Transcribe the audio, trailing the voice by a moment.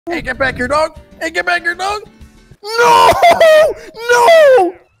Hey, get back here, dog. Hey, get back here, dog. No!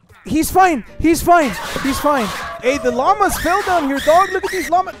 No! He's fine. He's fine. He's fine. Hey, the llamas fell down here, dog. Look at these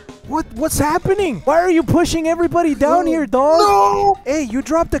llamas. What's happening? Why are you pushing everybody down here, dog? No! Hey, you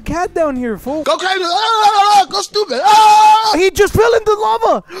dropped a cat down here, fool. Go crazy! Ah, go stupid! Ah! He just fell in the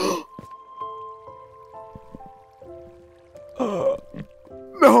lava.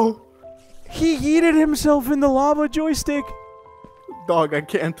 No! He yeeted himself in the lava, Joystick. Dog, I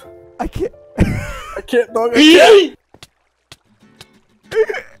can't. I can't. I can't, dog. I can't.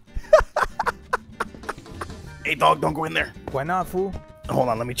 Hey, dog, don't go in there. Why not, fool? Hold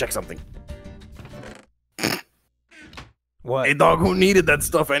on, let me check something. What? Hey, dog, who needed that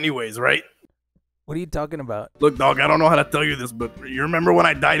stuff anyways, right? What are you talking about? Look, dog, I don't know how to tell you this, but you remember when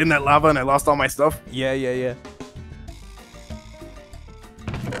I died in that lava and I lost all my stuff? Yeah.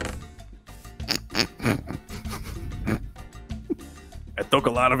 I took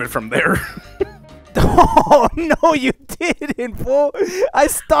a lot of it from there. Oh, no, you didn't, fool. I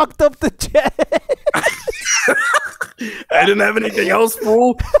stocked up the chest. I didn't have anything else,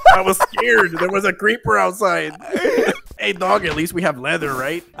 fool. I was scared. There was a creeper outside. Hey, dog, at least we have leather,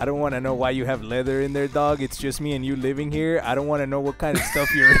 right? I don't want to know why you have leather in there, dog. It's just me and you living here. I don't want to know what kind of stuff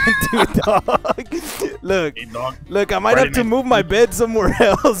you're into, dog. Look, hey, dog, look, I might have to move my bed somewhere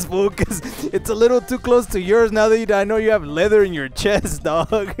else, fool, because it's a little too close to yours now that I know you have leather in your chest,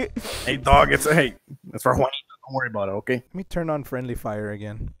 dog. Hey, dog, it's for Juanita. Don't worry about it, okay? Let me turn on friendly fire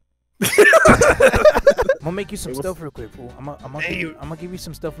again. I'm gonna make you some stuff real quick, fool. I'm gonna give you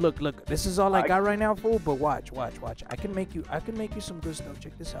some stuff. Look, this is all I got right now, fool. But watch. I can make you some good stuff.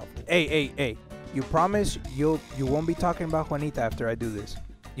 Check this out, fool. Hey. You promise you won't be talking about Juanita after I do this.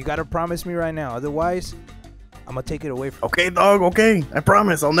 You gotta promise me right now. Otherwise, I'm gonna take it away from you. Okay, dog, okay. I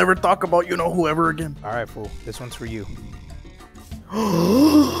promise. I'll never talk about you-know-whoever again. All right, fool. This one's for you.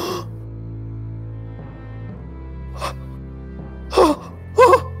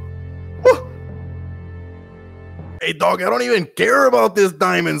 Hey, dog, I don't even care about this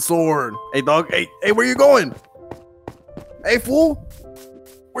diamond sword. Hey, dog, hey, where you going? Hey, fool,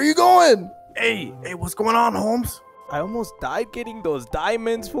 where you going? Hey, what's going on, Holmes? I almost died getting those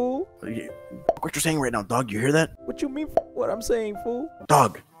diamonds, fool. What you're saying right now, dog, you hear that? What you mean what I'm saying, fool?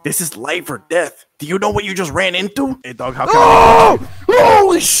 Dog, this is life or death. Do you know what you just ran into? Hey, dog, how come?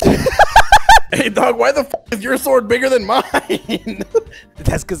 Holy shit! Hey, dog, why the f is your sword bigger than mine?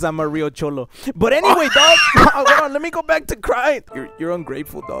 That's because I'm a real cholo. But anyway, dog, hold on, let me go back to crying. You're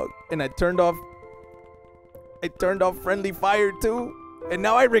ungrateful, dog. And I turned off friendly fire too. And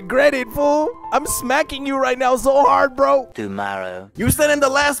now I regret it, fool. I'm smacking you right now so hard, bro. Tomorrow. You said in the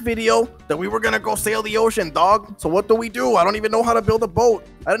last video that we were gonna go sail the ocean, dog. So what do we do? I don't even know how to build a boat.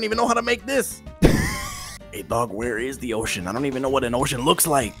 I don't even know how to make this. Hey, dog, where is the ocean? I don't even know what an ocean looks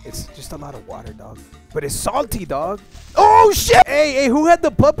like. It's just a lot of water, dog. But it's salty, dog. Oh, shit! Hey, who had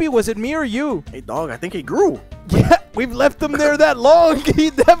the puppy? Was it me or you? Hey, dog, I think he grew. Yeah, we've left him there that long.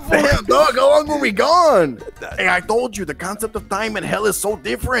 Damn, dog, how long were we gone? Hey, I told you, the concept of time and hell is so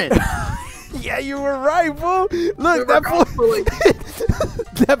different. Yeah, you were right, fool. Look, that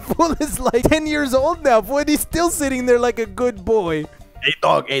fool is like 10 years old now, fool, and he's still sitting there like a good boy. Hey,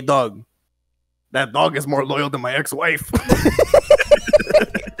 dog. That dog is more loyal than my ex-wife.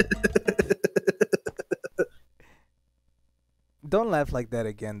 Don't laugh like that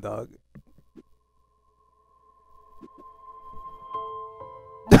again, dog.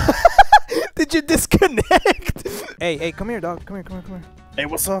 Did you disconnect? Hey, come here, dog. Come here. Hey,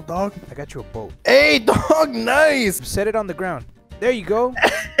 what's up, dog? I got you a boat. Hey, dog, nice. Set it on the ground. There you go.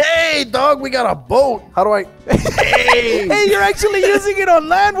 Hey, dog, we got a boat. How do I? Hey, you're actually using it on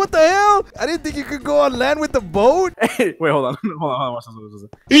land. What the hell? I didn't think you could go on land with the boat. Hey, wait, hold on. Watch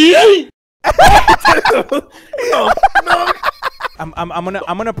No.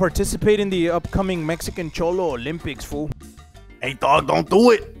 I'm gonna participate in the upcoming Mexican Cholo Olympics, fool. Hey, dog, don't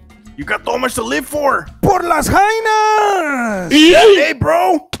do it. You got so much to live for. Por las jainas. Hey,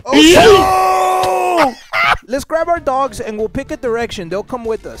 bro. Oh, Let's grab our dogs and we'll pick a direction. They'll come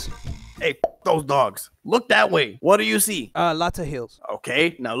with us. Hey, those dogs. Look that way. What do you see? Lots of hills.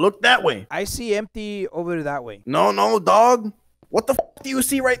 Okay, now look that way. I see empty over that way. No, dog. What the f do you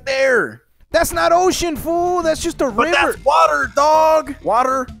see right there? That's not ocean, fool. That's just a river. But that's water, dog.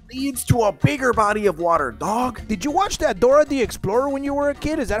 Water leads to a bigger body of water, dog. Did you watch that Dora the Explorer when you were a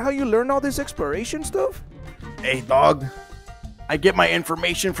kid? Is that how you learn all this exploration stuff? Hey, dog. I get my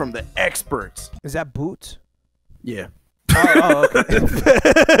information from the experts. Is that Boots? Yeah. Oh, okay.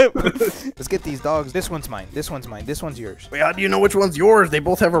 Let's get these dogs. This one's mine. This one's mine. This one's yours. Wait, how do you know which one's yours? They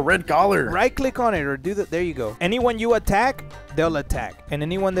both have a red collar. Right click on it or do that. There you go. Anyone you attack, they'll attack. And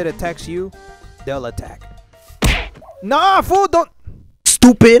anyone that attacks you, they'll attack. Nah, fool, don't.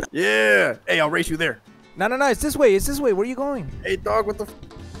 Stupid. Yeah. Hey, I'll race you there. No. It's this way. It's this way. Where are you going? Hey, dog, what the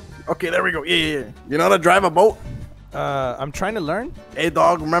Okay, there we go. Yeah. You know how to drive a boat? I'm trying to learn. Hey,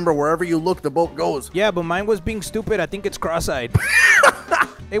 dog, remember, wherever you look, the boat goes. Yeah, but mine was being stupid. I think it's cross-eyed.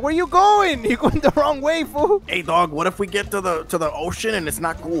 Hey, where you going? You're going the wrong way, fool. Hey, dog, what if we get to the ocean and it's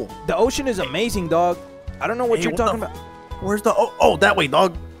not cool? The ocean is amazing, dog. I don't know what you're talking about. Where's the... Oh, that way,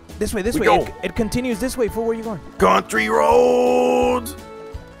 dog. This way. Go. It continues this way, fool. Where you going? Country roads.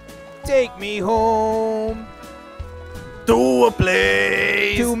 Take me home. To a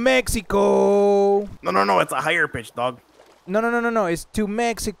place. To Mexico. No. It's a higher pitch, dog. No. It's to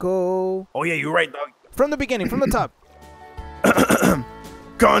Mexico. Oh, yeah, you're right, dog. From the beginning, from the top.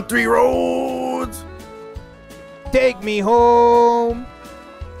 Country roads. Take me home.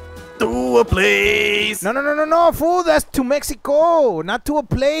 To a place. No, fool. That's to Mexico, not to a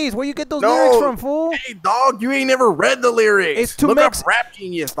place. Where you get those lyrics from, fool? Hey, dog, you ain't never read the lyrics. It's to Look up Rap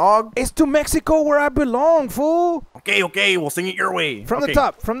Genius, dog. It's to Mexico where I belong, fool. Okay, we'll sing it your way. From the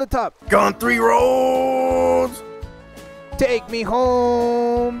top. Country roads. Take me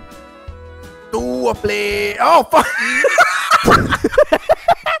home. To a place. Oh, fuck.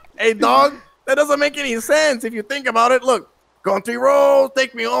 Hey, dog, that doesn't make any sense if you think about it. Look. Country roads,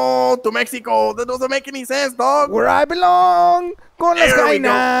 take me home to Mexico. That doesn't make any sense, dog. Where I belong, con las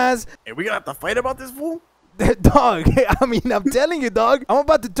gainas. Hey, we gonna have to fight about this, fool? Dog, I mean, I'm telling you, dog. I'm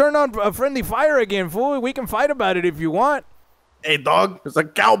about to turn on a friendly fire again, fool. We can fight about it if you want. Hey, dog, there's a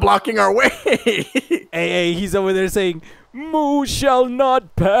cow blocking our way. Hey, he's over there saying, "Moo shall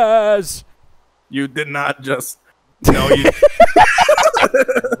not pass." You did not just... No, you...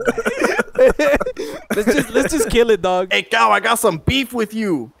 let's just kill it, dog. Hey, cow, I got some beef with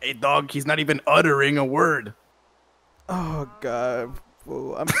you. Hey, dog, he's not even uttering a word. Oh, God.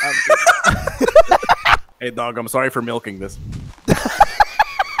 Fool, I'm Hey, dog, I'm sorry for milking this.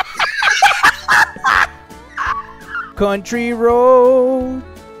 Country road.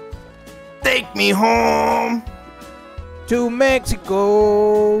 Take me home. To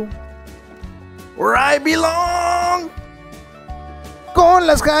Mexico. Where I belong. Con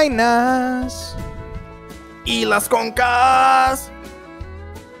las gainas. Y las concas.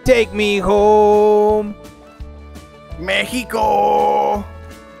 Take me home. México.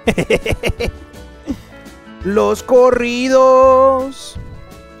 Los corridos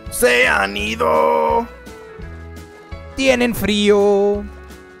se han ido. Tienen frío.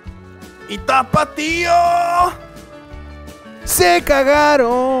 Y tapatío. Se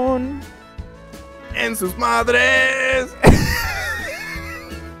cagaron en sus madres.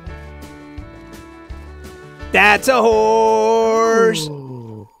 That's a horse.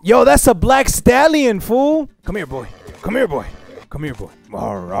 Ooh. Yo, that's a black stallion, fool. Come here, boy. Come here, boy. Come here, boy.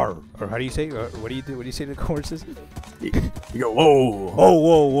 Or how do you say? What do you do? What do you say to the horses? You go, whoa. Whoa,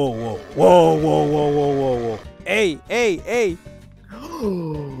 whoa, whoa, whoa. Whoa, whoa, whoa, whoa, whoa, whoa. Hey.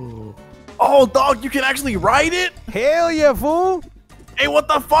 Oh, dog, you can actually ride it? Hell yeah, fool. Hey, what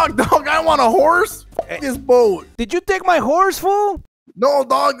the fuck, dog? I want a horse. This boat. Did you take my horse, fool? No,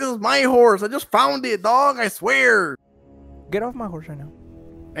 dog, this is my horse. I just found it, dog. I swear. Get off my horse right now.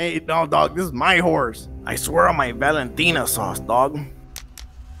 Hey, no, dog, this is my horse. I swear on my Valentina sauce, dog.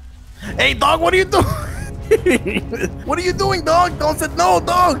 Hey, dog, what are you doing? What are you doing, dog? Don't say no,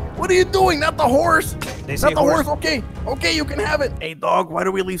 dog. What are you doing? Not the horse. Not the horse. Okay, you can have it. Hey, dog, why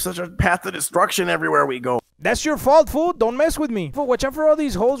do we leave such a path of destruction everywhere we go? That's your fault, fool. Don't mess with me. Fool, watch out for all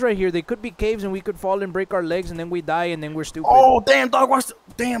these holes right here. They could be caves and we could fall and break our legs and then we die and then we're stupid. Oh, damn, dog.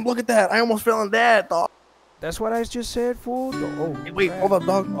 Damn, look at that. I almost fell in that, dog. That's what I just said, fool. Oh, hey, wait, hold up,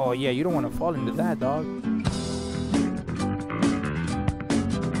 dog. Oh, yeah, you don't want to fall into that, dog.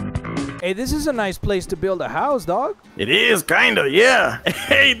 Hey, this is a nice place to build a house, dog. It is, kinda, yeah.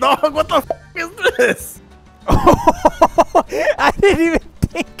 Hey, dog, what the f is this? I didn't even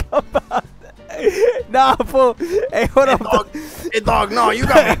think about that. Nah, fool. Hey, hold up. Dog. Hey, dog, no, you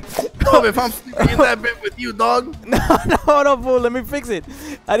got me. Dog, if I'm sleeping in that bed with you, dog. No, hold up, fool. Let me fix it.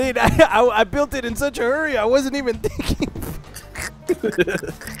 I built it in such a hurry. I wasn't even thinking.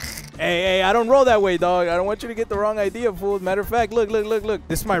 Hey, I don't roll that way, dog. I don't want you to get the wrong idea, fool. Matter of fact, look.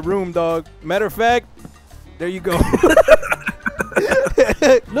 This is my room, dog. Matter of fact, there you go.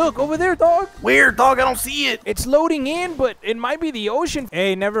 Look, over there, dog. Where, dog? I don't see it. It's loading in, but it might be the ocean.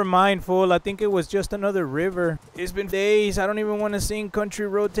 Hey, never mind, fool. I think it was just another river. It's been days. I don't even want to sing Country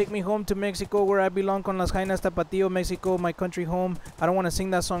Road, Take Me Home to Mexico, where I belong con las jainas Tapatío, Mexico, my country home. I don't want to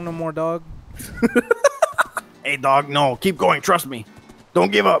sing that song no more, dog. Hey, dog, no. Keep going. Trust me.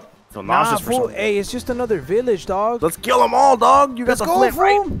 Don't give up. So Nah, fool. Hey, it's just another village, dog. Let's kill them all, dog. You got the flint, fool.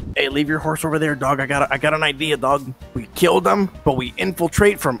 right? Hey, leave your horse over there, dog. I got an idea, dog. We kill them, but we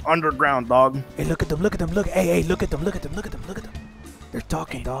infiltrate from underground, dog. Hey, look at them, look at them, look. Hey, look at them, look at them, look at them, look at them. They're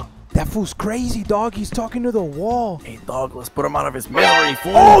talking, dog. That fool's crazy, dog. He's talking to the wall. Hey, dog, let's put him out of his misery,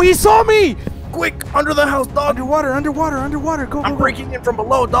 fool. Oh, he saw me! Quick, under the house, dog. Underwater. Go, I'm breaking in from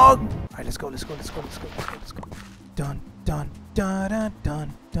below, dog. All right, let's go. Dun, dun, dun, dun,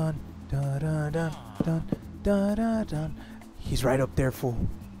 dun, dun. Dun, dun, dun, dun, dun, dun. He's right up there, fool.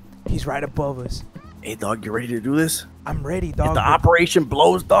 He's right above us. Hey, dog, you ready to do this? I'm ready, dog. If the operation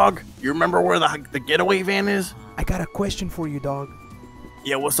blows, dog, you remember where the getaway van is? I got a question for you, dog.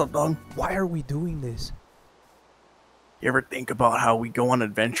 Yeah, what's up, dog? Why are we doing this? You ever think about how we go on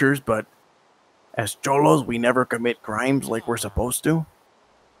adventures, but as cholos, we never commit crimes like we're supposed to?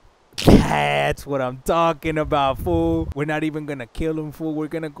 That's what I'm talking about, fool. We're not even gonna kill him, fool. We're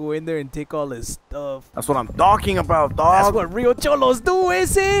gonna go in there and take all his stuff. That's what I'm talking about, dog. That's what real cholos do,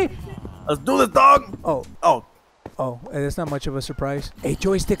 is it? Let's do this, dog. Oh, that's not much of a surprise. Hey,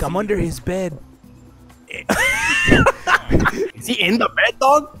 Joystick, I'm under his bed. Is he in the bed,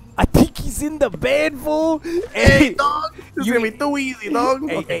 dog? I think he's in the bed, fool. Hey, dog. This is gonna be too easy, dog.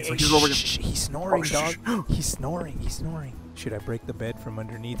 Hey, he's snoring, dog. He's snoring. Should I break the bed from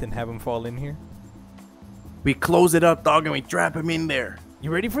underneath and have him fall in here? We close it up, dog, and we trap him in there. You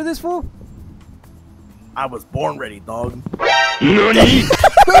ready for this, fool? I was born ready, dog. Nani?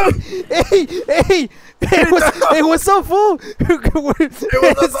 hey, what's up, fool?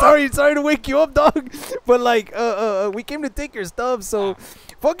 Sorry to wake you up, dog. But like, we came to take your stuff, so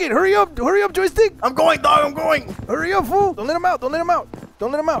fuck it, hurry up, Joystick. I'm going, dog, I'm going. Hurry up, fool. Don't let him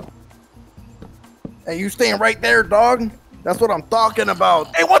out. Hey, you staying right there, dog. That's what I'm talking about.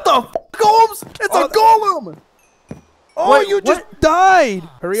 Hey, what the f, Golems? It's a golem. Oh, wait, you just died.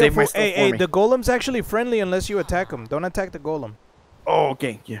 Hurry Save up, fool. Hey, the golem's actually friendly unless you attack him. Don't attack the golem. Oh,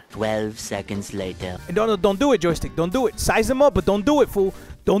 okay, yeah. 12 seconds later. And don't do it, Joystick. Don't do it. Size him up, but don't do it, fool.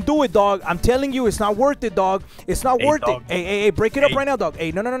 Don't do it, dog. I'm telling you, it's not worth it, dog. It's not worth it. Hey, break it up right now, dog.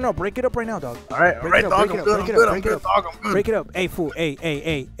 Hey, no. Break it up right now, dog. All right, dog. I'm good, dog. Break it up. Hey, fool.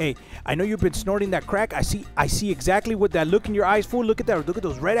 Hey. I know you've been snorting that crack. I see exactly what that look in your eyes, fool. Look at that. Look at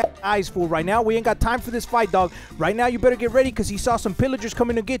those red eyes, fool. Right now, we ain't got time for this fight, dog. Right now, you better get ready because he saw some pillagers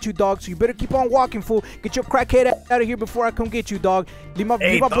coming to get you, dog. So you better keep on walking, fool. Get your crackhead out of here before I come get you, dog. Leave my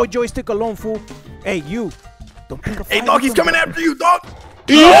boy Joystick alone, fool. Hey, you. Don't pick a fight. Hey, dog, he's coming after you, dog.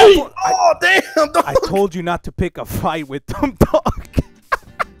 Oh, damn, dog. I told you not to pick a fight with them, dog.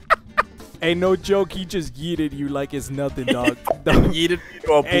 Hey, no joke. He just yeeted you like it's nothing, dog. Yeeted you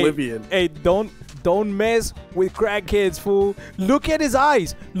to oblivion. Hey, don't mess with crackheads, fool. Look at his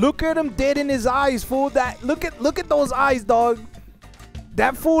eyes. Look at him dead in his eyes, fool. Look at those eyes, dog.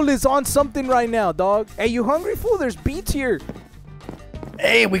 That fool is on something right now, dog. Hey, you hungry, fool? There's beets here.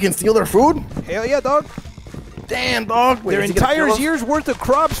 Hey, we can steal their food? Hell yeah, dog. Damn, dog. Wait, their entire year's worth of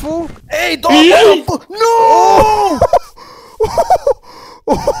crops, fool. Hey, dog. No!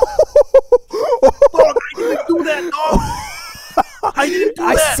 Dog, I didn't do that, dog. I didn't do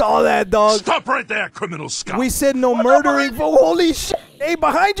that. I saw that, dog. Stop right there, criminal scum. We said no murdering, fool. Holy shit. Hey,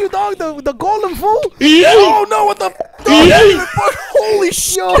 behind you, dog. The golem, fool. Oh, no. What the f? Holy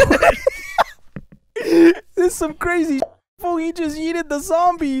shit. This is some crazy shit, fool. He just yeeted the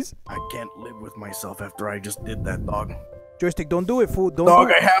zombies. I can't live with myself after I just did that, dog. Joystick, don't do it, fool.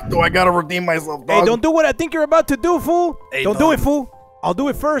 Dog, I have to. I gotta redeem myself, dog. Hey, don't do what I think you're about to do, fool. Hey, don't do it, fool. I'll do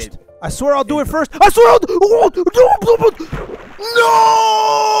it first. I swear I'll do it first. I swear I'll do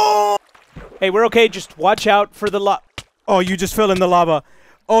No! Hey, we're okay. Just watch out for the lava. Oh, you just fell in the lava.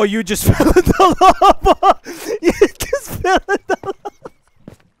 Oh, you just fell in the lava. You just fell in the lava.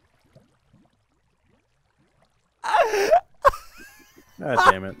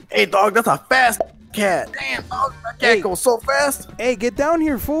 God damn it. Hey, dog, that's a fast cat. Damn, dog, that cat goes so fast. Hey, get down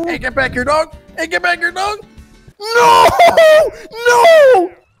here, fool. Hey, get back here, dog. Hey, get back here, dog. No!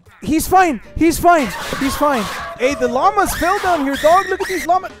 No! He's fine. He's fine. Hey, the llamas fell down here, dog. Look at these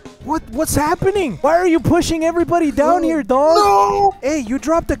llamas. What's happening? Why are you pushing everybody down here, dog? No! Hey, you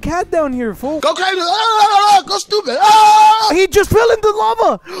dropped a cat down here, fool. Go crazy! Go stupid! He just fell into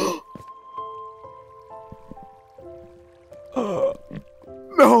lava.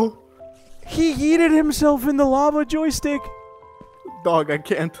 No. He yeeted himself in the lava, Joystick. Dog, I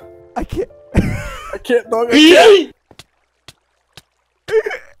can't. I can't. I can't, dog. I can't.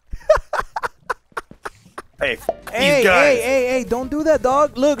 Hey, these guys. Hey, don't do that,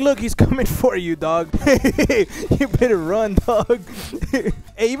 dog. Look, he's coming for you, dog. You better run, dog.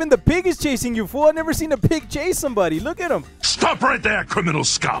 Hey, even the pig is chasing you, fool. I've never seen a pig chase somebody. Look at him. Stop right there, criminal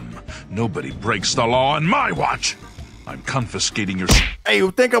scum. Nobody breaks the law on my watch. I'm confiscating your... Hey,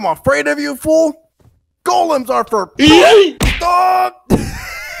 you think I'm afraid of you, fool? Golems are for... Dog!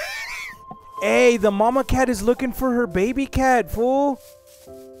 Hey, the mama cat is looking for her baby cat, fool.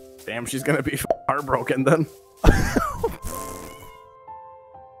 Damn, she's gonna be heartbroken then.